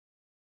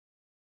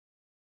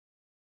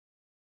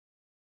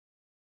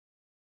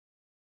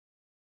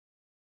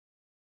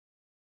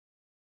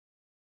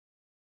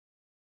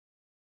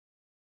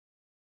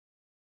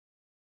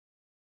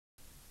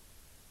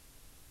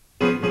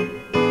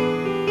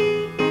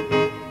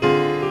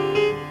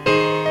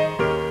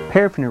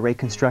Paraffin array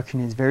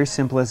construction is very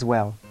simple as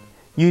well.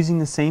 Using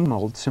the same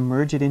mold,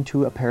 submerge it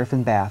into a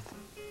paraffin bath.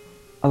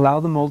 Allow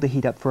the mold to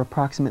heat up for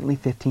approximately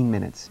 15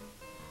 minutes.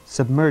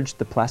 Submerge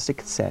the plastic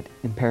cassette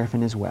in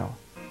paraffin as well.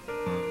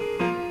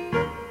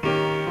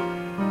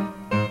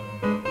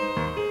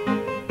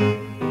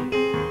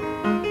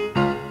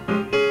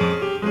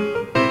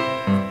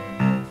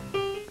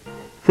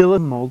 Fill a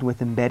mold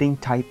with embedding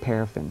type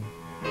paraffin.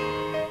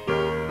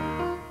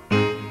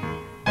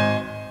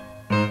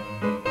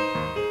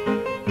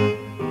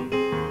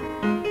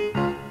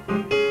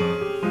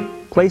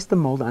 Place the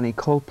mold on a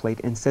cold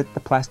plate and set the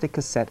plastic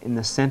cassette in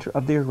the center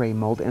of the array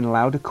mold and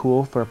allow to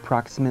cool for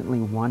approximately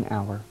 1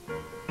 hour.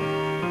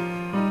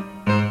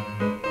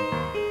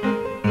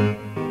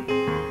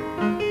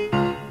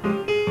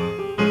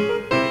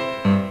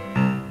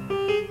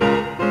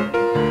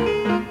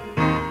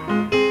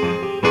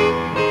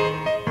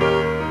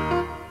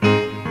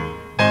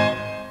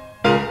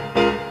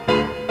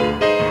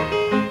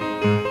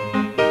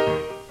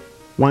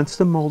 Once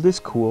the mold is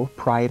cool,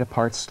 pry it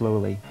apart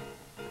slowly.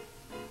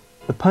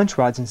 The punch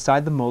rods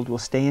inside the mold will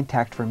stay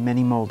intact for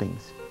many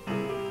moldings.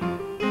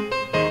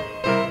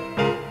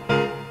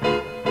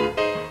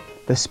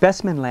 The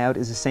specimen layout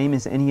is the same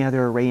as any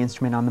other array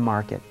instrument on the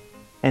market.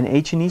 An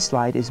H&E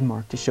slide is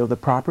marked to show the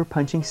proper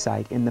punching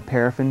site in the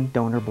paraffin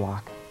donor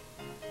block.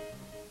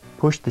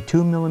 Push the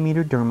 2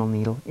 mm dermal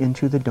needle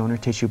into the donor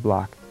tissue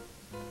block.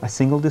 A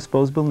single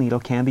disposable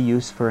needle can be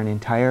used for an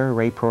entire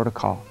array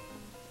protocol.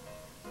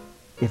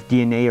 If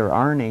DNA or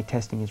RNA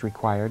testing is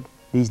required,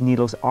 these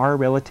needles are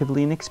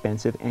relatively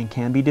inexpensive and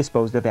can be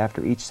disposed of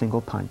after each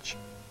single punch.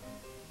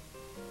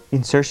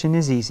 Insertion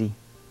is easy.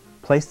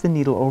 Place the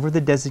needle over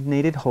the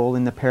designated hole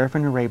in the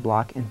paraffin array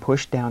block and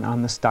push down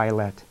on the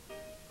stylet.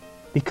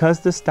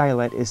 Because the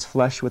stylet is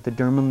flush with the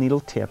dermal needle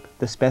tip,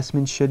 the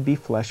specimen should be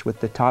flush with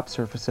the top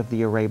surface of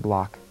the array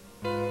block.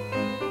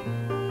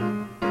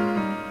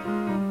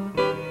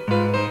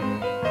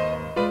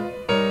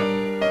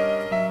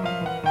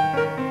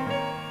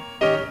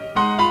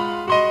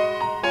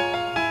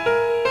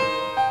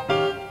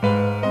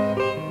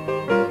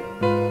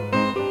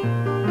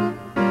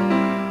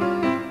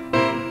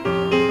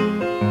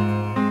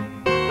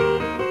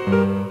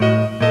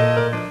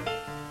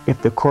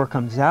 If the core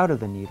comes out of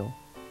the needle,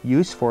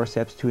 use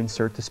forceps to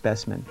insert the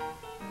specimen.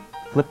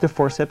 Flip the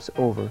forceps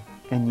over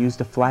and use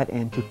the flat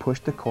end to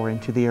push the core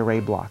into the array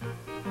block.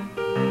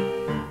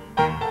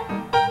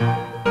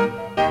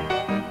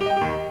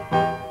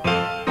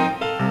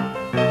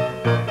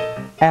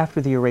 After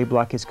the array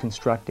block is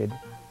constructed,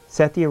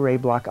 set the array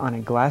block on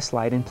a glass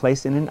slide and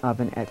place it in an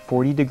oven at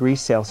 40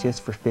 degrees Celsius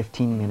for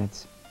 15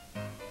 minutes.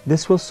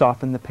 This will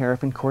soften the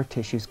paraffin core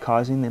tissues,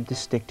 causing them to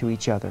stick to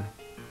each other.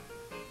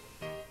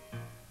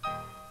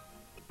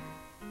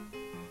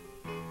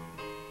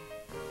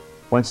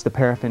 Once the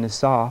paraffin is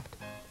soft,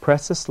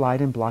 press the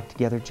slide and block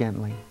together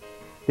gently.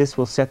 This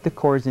will set the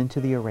cores into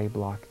the array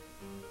block.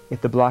 If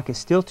the block is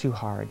still too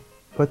hard,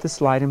 put the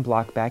slide and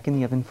block back in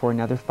the oven for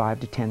another 5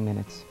 to 10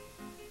 minutes,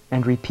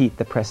 and repeat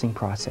the pressing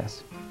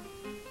process.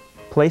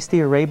 Place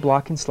the array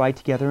block and slide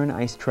together in an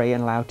ice tray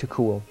and allow to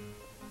cool.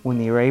 When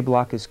the array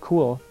block is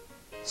cool,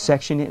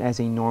 section it as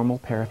a normal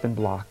paraffin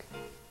block.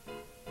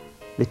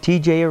 The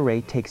TJ array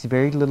takes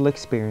very little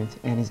experience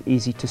and is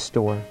easy to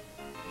store.